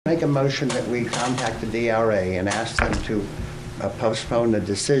make a motion that we contact the DRA and ask them to postpone the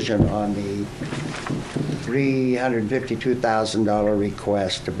decision on the $352,000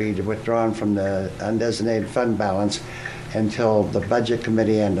 request to be withdrawn from the undesignated fund balance until the Budget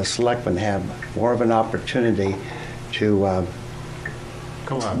Committee and the Selectmen have more of an opportunity to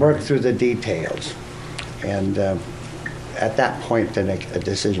work through the details. And at that point, then a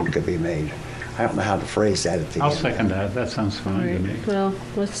decision could be made. I don't know how to phrase that at the end. I'll second that. That sounds fine to me. Well,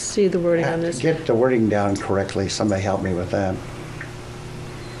 let's see the wording on this. Get the wording down correctly. Somebody help me with that.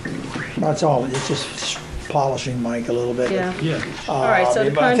 That's all. It's just polishing Mike a little bit. Yeah. Yeah. All right, so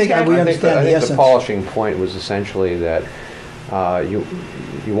the but I think contact- we I understand the think the essence. polishing point was essentially that you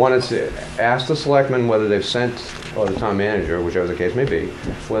wanted to ask the selectmen whether they've sent, or the town manager, whichever the case may be,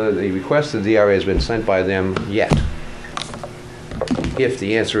 whether the request to the DRA has been sent by them yet. If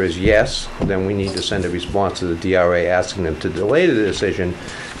the answer is yes, then we need to send a response to the DRA asking them to delay the decision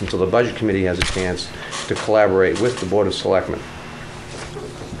until the Budget Committee has a chance to collaborate with the Board of Selectmen.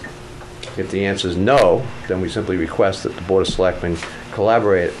 If the answer is no, then we simply request that the Board of Selectmen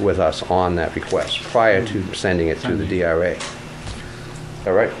collaborate with us on that request prior to sending it to the DRA.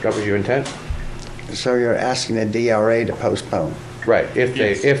 All right, that was your intent? So you're asking the DRA to postpone? Right, if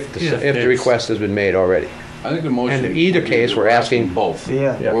the request has been made already. I think the motion. And in either case, we're asking both.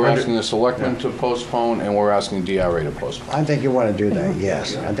 Yeah. We're asking the selectmen to postpone, and we're asking DRA to postpone. I think you want to do that,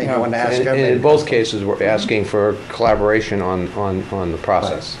 yes. I think you want to ask And everybody. in both cases, we're asking for collaboration on the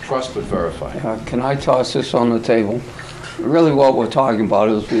process. Trust but verify. Can I toss this on the table? Really what we're talking about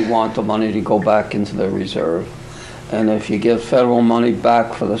is we want the money to go back into the reserve. And if you get federal money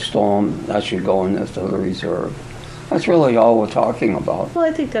back for the storm, that should go into the reserve. That's really all we're talking about. Well,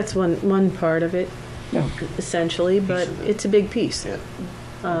 I think that's one part of it, Yeah. essentially, but it's a big piece.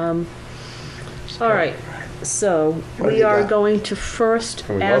 All right, so What do we you are got? going to first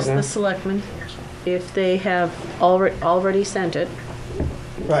Can we vote ask now? the selectmen if they have already sent it,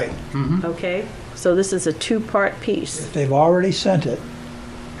 Right. okay? So this is a two-part piece. If they've already sent it,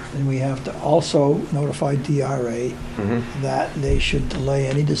 then we have to also notify DRA that they should delay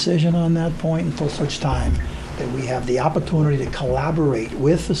any decision on that point until such time that we have the opportunity to collaborate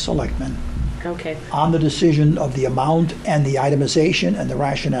with the selectmen Okay, on the decision of the amount and the itemization and the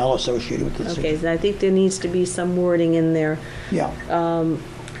rationale associated with the decision. okay, so I think there needs to be some wording in there. Yeah,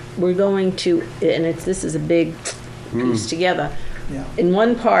 We're going to, and this is a big piece together. yeah. In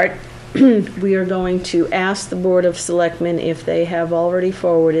one part, we are going to ask the Board of Selectmen if they have already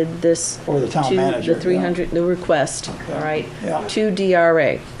forwarded this Or the town to manager, the 300, the request, all right, Yeah. to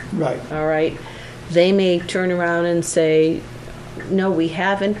DRA, Right. all right? They may turn around and say, no, we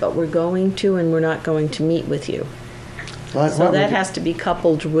haven't, but we're going to, and we're not going to meet with you. So that has to be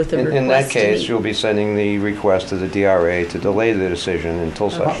coupled with a request In that to case, meet. you'll be sending the request to the DRA to delay the decision until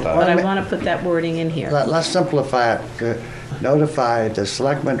such But time. I want to put that wording in here. Let's simplify it. To notify the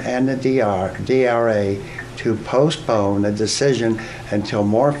selectmen and the DRA to postpone the decision until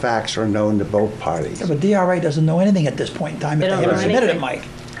more facts are known to both parties. Yeah, but DRA doesn't know anything at this point in time They if they don't haven't know submitted it, anything. Mike.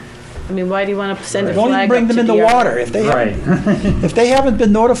 I mean, why do you want to send a Don't even flag bring up them to in the DRA? water. If they Right. if they haven't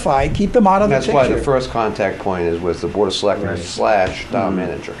been notified, keep them out of the That's picture. why the first contact point is with the Board of Selectmen / town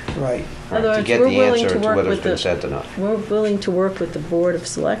manager. Right. In other To words, get we're the willing answer to to work whether it's with been the, sent or not. we're willing to work with the Board of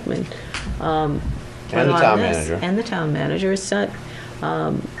Selectmen. And the on town this, manager. And the town manager. It's not,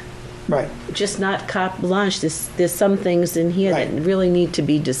 Right. just not carte blanche. There's some things in here that Right. really need to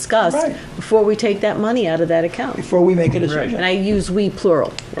be discussed Right. before we take that money out of that account. Before we make a decision. And I use "we"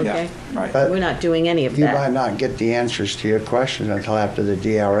 plural, okay? Right. But We're not doing any of you might that. not get the answers to your questions until after the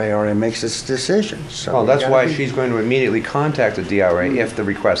DRA already makes its decision. So Well, you that's gotta why be- she's going to immediately contact the DRA if the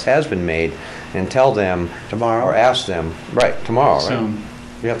request has been made and tell them. Tomorrow? Or ask them, right, tomorrow, right? Soon.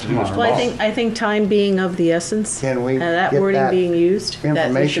 You have to do this Well, tomorrow. I think time being of the essence. Can we and that get wording that being used, that we should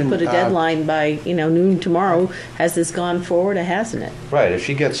information, put a deadline by, noon tomorrow. Has this gone forward or hasn't it? Right, if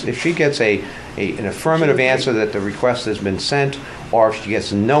she gets an affirmative answer that the request has been sent, or if she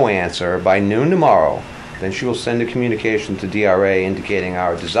gets no answer by noon tomorrow, then she will send a communication to DRA indicating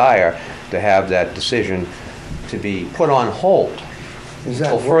our desire to have that decision to be put on hold Is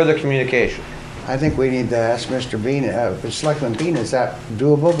that until further communication. I think we need to ask Mr. Bean, Selectman Bean, is that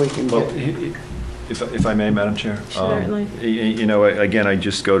doable? We can Well, get, if I may, Madam Chair? Certainly. Again, I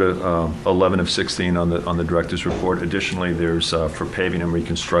just go to 11 of 16 on the director's report. Additionally, there's for paving and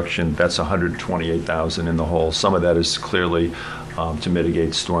reconstruction, that's $128,000 in the hole. Some of that is clearly to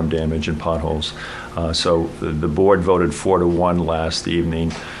mitigate storm damage and potholes. So the board voted 4-1 last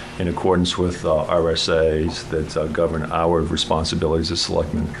evening in accordance with RSAs that govern our responsibilities as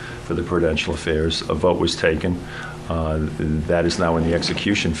selectmen for the prudential affairs. A vote was taken. That is now in the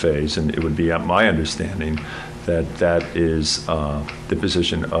execution phase, and it would be my understanding that that is the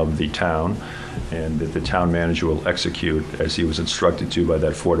position of the town, and that the town manager will execute as he was instructed to by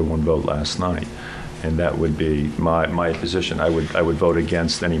that 4-to-1 vote last night. And that would be my position. I would vote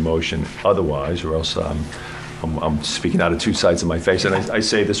against any motion otherwise, or else I'm speaking out of two sides of my face, and I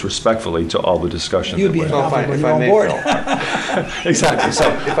say this respectfully to all the discussion. You'd be that a we're- conflict when you're on board. Exactly. So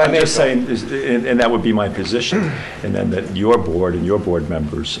if I'm just saying, and that would be my position, and then that your board and your board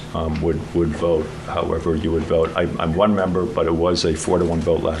members would vote however you would vote. I'm one member, but it was a 4-to-1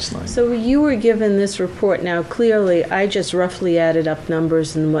 vote last night. So you were given this report. Now, clearly, I just roughly added up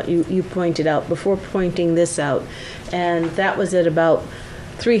numbers and what you pointed out before pointing this out, and that was at about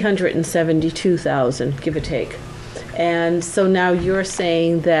 372,000, give or take. And so now you're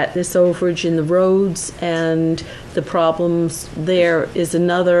saying that this overage in the roads and the problems there is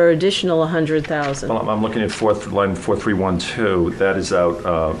another additional 100,000. Well, I'm looking at line 4312. That is out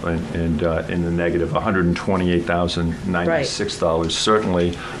in the negative, $128,096.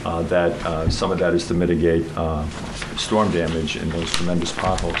 Certainly, that some of that is to mitigate storm damage and those tremendous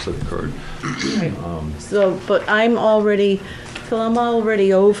potholes that occurred. So, but I'm already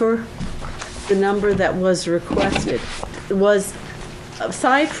over the number that was requested. Was,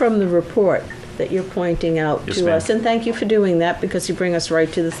 aside from the report that you're pointing out Yes, to ma'am. us, and thank you for doing that because you bring us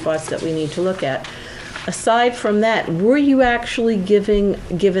right to the spots that we need to look at. Aside from that, were you actually given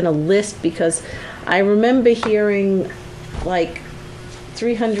a list? Because I remember hearing like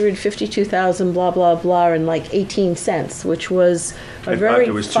 352,000 blah blah blah and like 18 cents, which was a very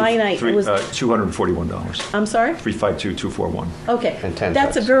It was finite. It was $241. I'm sorry. 352,241. Okay, And 10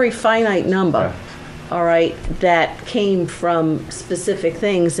 that's a cents. very finite number, all right, that came from specific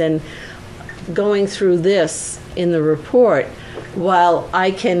things. And going through this in the report, while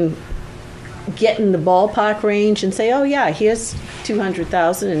I can get in the ballpark range and say, oh yeah, here's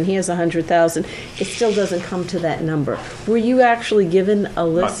 200,000 and here's 100,000, it still doesn't come to that number. Were you actually given a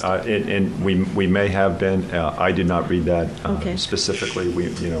list? And we may have been. I did not read that Okay. specifically.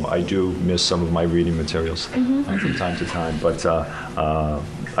 I do miss some of my reading materials from time to time, but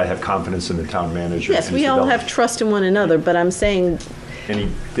I have confidence in the town manager. Yes, and we his all have development. trust in one another, but I'm saying And he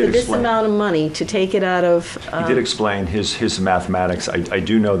for did this explain. amount of money to take it out of. He did explain his mathematics. I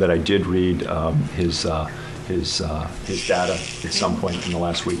do know that I did read his data at some point in the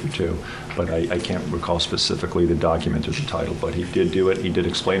last week or two, but I can't recall specifically the document or the title. But he did do it. He did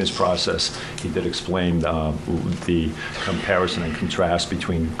explain his process. He did explain the comparison and contrast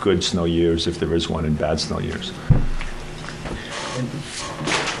between good snow years, if there is one, and bad snow years.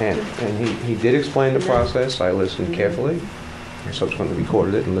 And he did explain the process. I listened carefully. I subsequently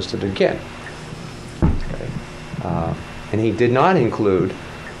recorded it and listed it again. Okay. And he did not include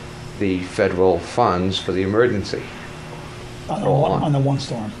the federal funds for the emergency On the one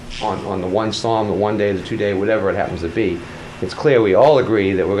storm. on the one storm, the 1 day, the 2 day, whatever it happens to be. It's clear we all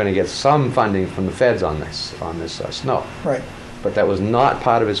agree that we're going to get some funding from the feds on this snow. Right. But that was not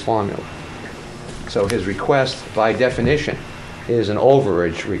part of his formula. So his request, by definition, is an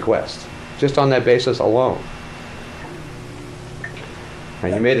overage request, just on that basis alone.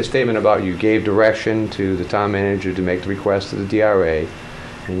 And you made a statement about you gave direction to the town manager to make the request to the DRA,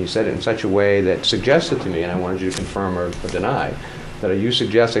 and you said it in such a way that suggested to me, and I wanted you to confirm or deny, that are you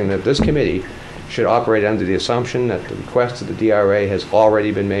suggesting that this committee should operate under the assumption that the request to the DRA has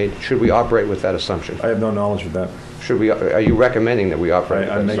already been made? Should we operate with that assumption? I have no knowledge of that. Should we? Are you recommending that we operate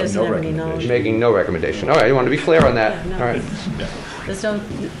I'm with that making Doesn't no have any recommendation. Making no recommendation. All right, I want to be clear on that. Yeah, no. All right. There's no.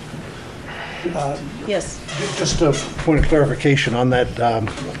 Yes. Just a point of clarification on that,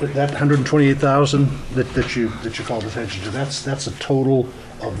 that 128,000 that you called attention to, that's a total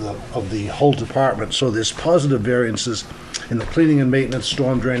of the whole department. So there's positive variances in the cleaning and maintenance,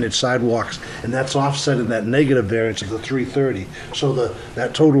 storm drainage, sidewalks, and that's offset in that negative variance of the 330. So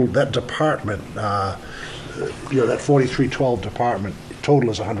that department, that 4312 department total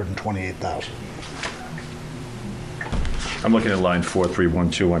is 128,000. I'm looking at line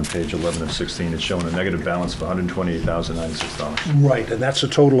 4312 on page 11 of 16. It's showing a negative balance of $128,096. Right, and that's a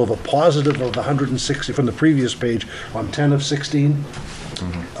total of a positive of 160 from the previous page on 10 of 16.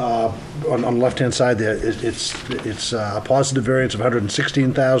 On the left-hand side there, it's a positive variance of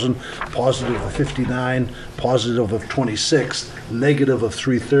 116,000, positive of 59, positive of 26, negative of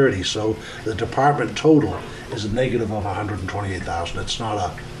 330. So the department total is a negative of 128,000. It's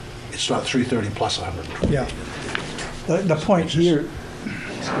not 330 plus 128. Yeah. The point here,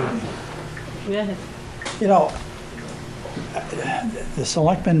 Yeah. the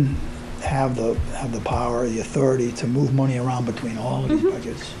selectmen have the power, the authority to move money around between all of these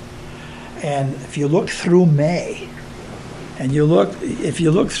budgets. And if you look through May, if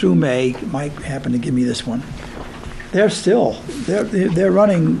you look through May, Mike happened to give me this one. They're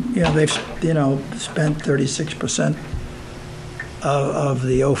running. They've spent 36% of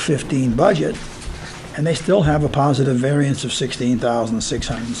the 015 budget, and they still have a positive variance of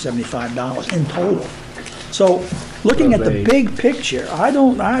 $16,675 in total. So, looking So at the they big picture, I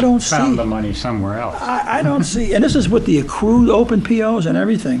don't see. Found the money somewhere else. I don't see, and this is with the accrued open POs and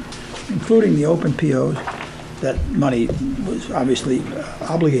everything, including the open POs that money was obviously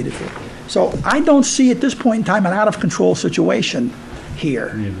obligated for. So I don't see at this point in time an out-of-control situation here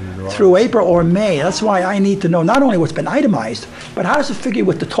through April or May. That's why I need to know not only what's been itemized, but how does it figure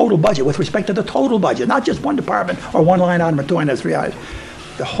with the total budget, with respect to the total budget, not just one department or one line item or two items, 3 items.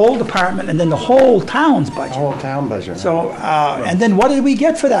 The whole department and then the whole town's budget. The whole town budget. So, and then what did we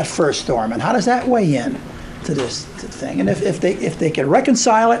get for that first storm, and how does that weigh in to this thing? And if they can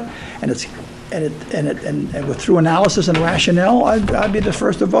reconcile it, and with through analysis and rationale, I'd be the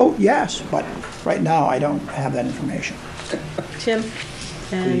first to vote yes. But right now, I don't have that information. Tim?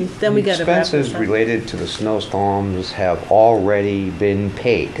 And then we got to wrap this Expenses up. related to the snowstorms have already been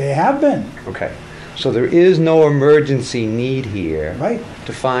paid. They have been. Okay. So there is no emergency need here Right.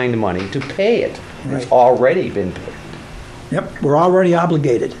 to find money to pay it. Right. It's already been paid. Yep, we're already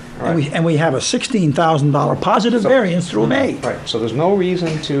obligated. Right. And we have a $16,000 positive variance through May. Right. So there's no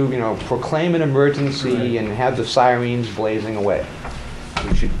reason to, proclaim an emergency and have the sirens blazing away.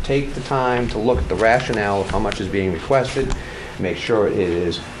 We should take the time to look at the rationale of how much is being requested, make sure it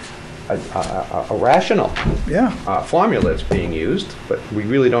is a rational Yeah. formula that's being used, but we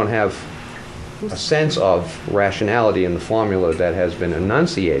really don't have a sense of rationality in the formula that has been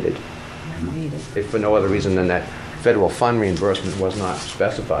enunciated, if for no other reason than that federal fund reimbursement was not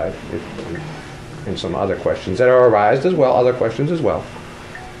specified, and some other questions that are arised as well, other questions as well.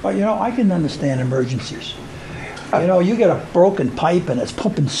 But I can understand emergencies. You get a broken pipe and it's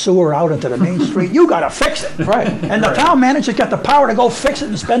pumping sewer out into the main street. You got to fix it. Right. And the town manager's got the power to go fix it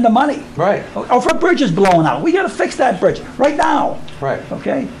and spend the money. Right. Or if a bridge is blowing out, we got to fix that bridge right now. Right.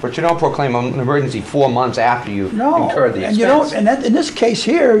 Okay? But you don't proclaim an emergency 4 months after you No. incurred the And expense. in this case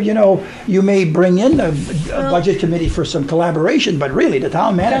here, you may bring in a budget committee for some collaboration, but really the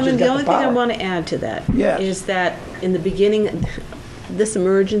town manager's The got only the thing I power. want to add to that Yes. is that in the beginning, this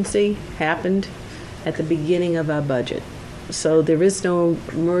emergency happened at the beginning of our budget. So there is no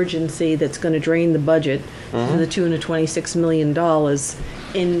emergency that's going to drain the budget to the tune of $26 million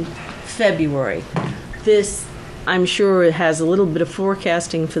in February. This, I'm sure, it has a little bit of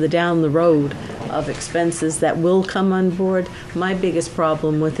forecasting for the down the road of expenses that will come on board. My biggest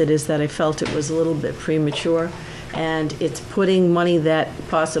problem with it is that I felt it was a little bit premature, and it's putting money that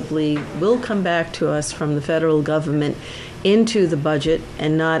possibly will come back to us from the federal government into the budget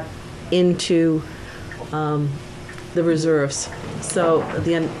and not into the reserves. So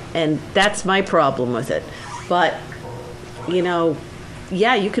and that's my problem with it. But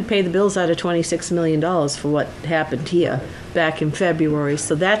yeah, you could pay the bills out of $26 million for what happened here back in February.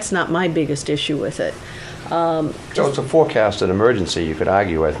 So that's not my biggest issue with it. So it's a forecasted emergency, you could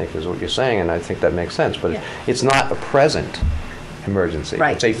argue, I think, is what you're saying, and I think that makes sense. But Yeah. it's not a present emergency.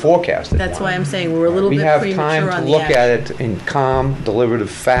 Right. It's a forecasted That's one. why I'm saying we're a little We bit have premature time to on the look action. at it in calm, deliberative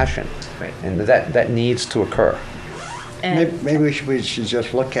fashion. Right. And that needs to occur. And Maybe we should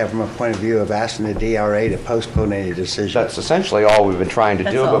just look at it from a point of view of asking the DRA to postpone any decision. That's essentially all we've been trying to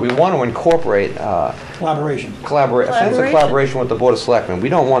That's do, all. but we want to incorporate Collaboration. a sense of collaboration with the Board of Selectmen. We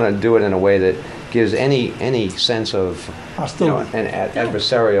don't want to do it in a way that gives any sense of Hostility. an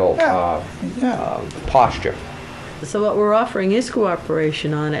adversarial posture. so what we're offering is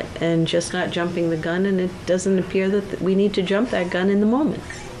cooperation on it and just not jumping the gun, and it doesn't appear that we need to jump that gun in the moment.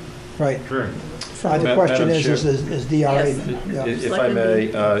 Right. Sure. The question Madam Chair. is DRA. Yes. Yeah. If I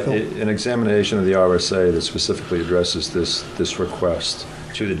may, an examination of the RSA that specifically addresses this request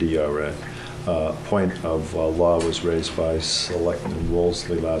to the DRA, point of law was raised by Selectman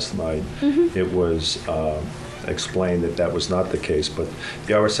Woolsey last night. It was explained that was not the case, but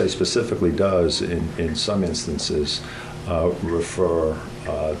the RSA specifically does, in some instances, refer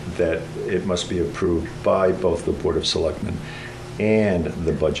that it must be approved by both the Board of Selectmen and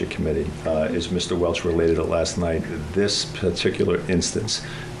the Budget Committee. As Mr. Welch related it last night, this particular instance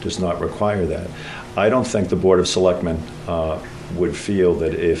does not require that. I don't think the Board of Selectmen would feel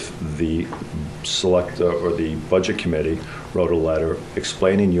that if the or the Budget Committee wrote a letter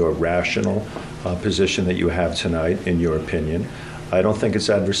explaining your rational position that you have tonight, in your opinion, I don't think it's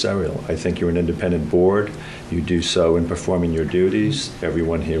adversarial. I think you're an independent board. You do so in performing your duties.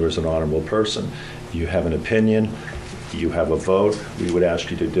 Everyone here is an honorable person. You have an opinion. you have a vote, we would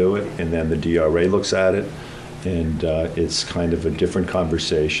ask you to do it, and then the DRA looks at it, and it's kind of a different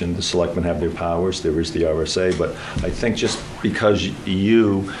conversation. The selectmen have their powers, there is the RSA, but I think just because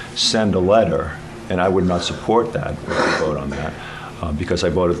you send a letter, and I would not support that, if you vote on that, because I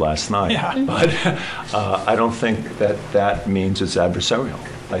voted last night. Yeah. But I don't think that that means it's adversarial.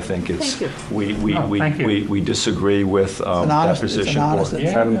 I think it's, Thank thank you. we disagree with that It's position. an honest,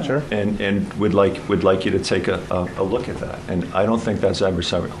 Madam Chair? And would like you to take a look at that. And I don't think that's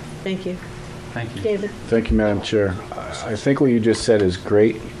adversarial. Thank you. Thank you. David? Thank you, Madam Chair. I think what you just said is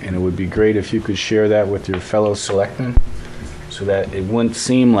great, and it would be great if you could share that with your fellow selectmen, so that it wouldn't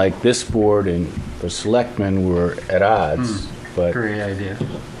seem like this board and the selectmen were at odds. But, Great idea.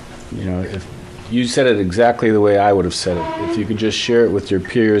 you know, if you said it exactly the way I would have said it, if you could just share it with your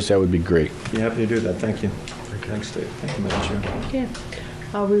peers, that would be great. Be happy to do that. Thank you. Thanks, Dave. Thank you, Madam Chair. Okay.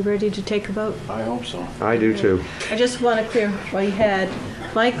 Are we ready to take a vote? I hope so. I do too. I just want to clear, well, you had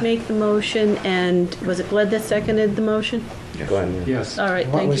Mike make the motion, and was it Glenn that seconded the motion? Go ahead. Yes. All right,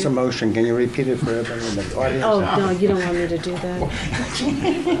 What thank was the you. motion? Can you repeat it for everybody in the audience? Oh, no, you don't want me to do that.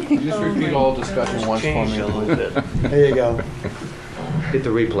 Just repeat all discussion once for me. There you go. Hit the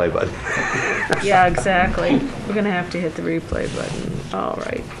replay button. Yeah, exactly. We're going to have to hit the replay button. All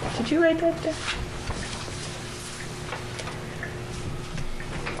right. Did you write that down?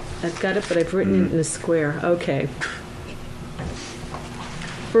 I've got it, but I've written it in a square. Okay.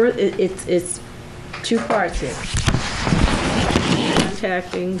 It's two parts here.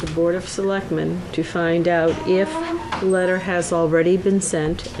 Contacting the Board of Selectmen to find out if the letter has already been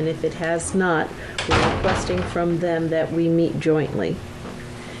sent, and if it has not, we're requesting from them that we meet jointly.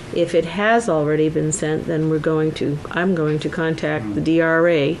 If it has already been sent, then I'm going to contact the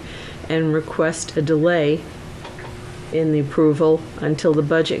DRA and request a delay in the approval until the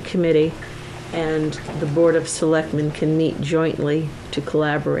Budget Committee and the Board of Selectmen can meet jointly to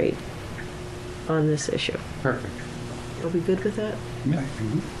collaborate on this issue. Perfect. Are we good with that? Yeah.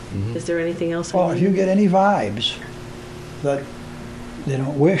 Is there anything else? Well, if you get any vibes that they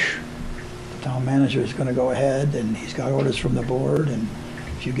don't wish the town manager is going to go ahead and he's got orders from the board, and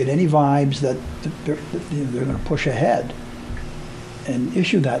if you get any vibes that they're going to push ahead and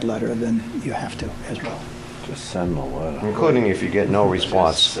issue that letter, then you have to as well. Just send the letter. Including if you get no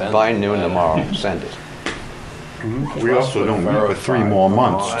response by noon tomorrow, send it. We also don't meet for 3 more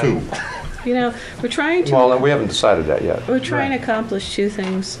months, too. You know, we're trying to Well, we haven't decided that yet. We're trying to accomplish two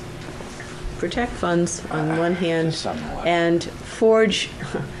things. Protect funds on one hand and forge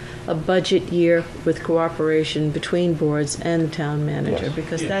a budget year with cooperation between boards and the town manager, Yes.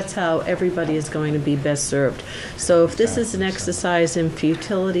 because that's how everybody is going to be best served. So if this is an exercise in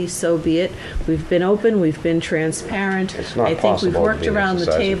futility, so be it. We've been open, we've been transparent. It's not I think we've possible to worked be an around the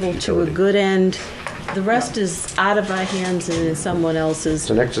exercise in table to a futility. good end. The rest is out of our hands and in someone else's. It's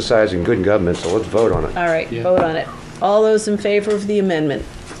an exercise in good government, so let's vote on it. All right, Yeah. vote on it. All those in favor of the amendment?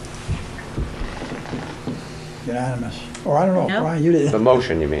 Unanimous. Or I don't know, No? Brian, you The did.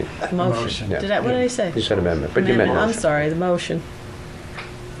 motion, you mean? Motion. Yeah. What did I say? You said amendment, but you meant Amendment. I'm motion. sorry, the motion.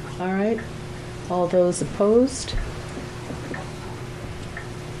 All right. All those opposed?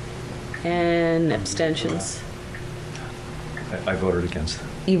 And abstentions? I voted against it.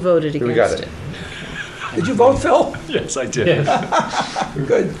 You voted We got against it. it. Did you vote, Phil? Yes, I did.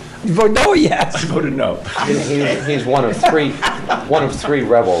 Good. You vote no or yes? I voted no. He's one of three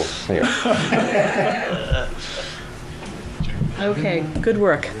rebels here. Okay, good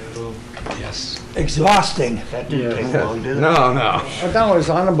work. Yes. Exhausting. No, no. Well, that was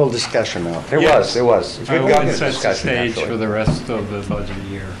honorable discussion, though. It was. I Good hope it government sets the discussion, stage for actually. the rest of the budget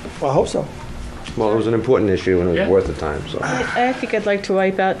year. Well, I hope so. Well, it was an important issue and it was Yeah. worth the time, so. I think I'd like to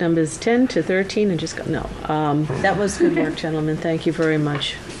wipe out numbers 10 to 13 and just go, no. That was good work, gentlemen. Thank you very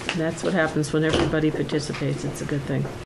much. That's what happens when everybody participates. It's a good thing.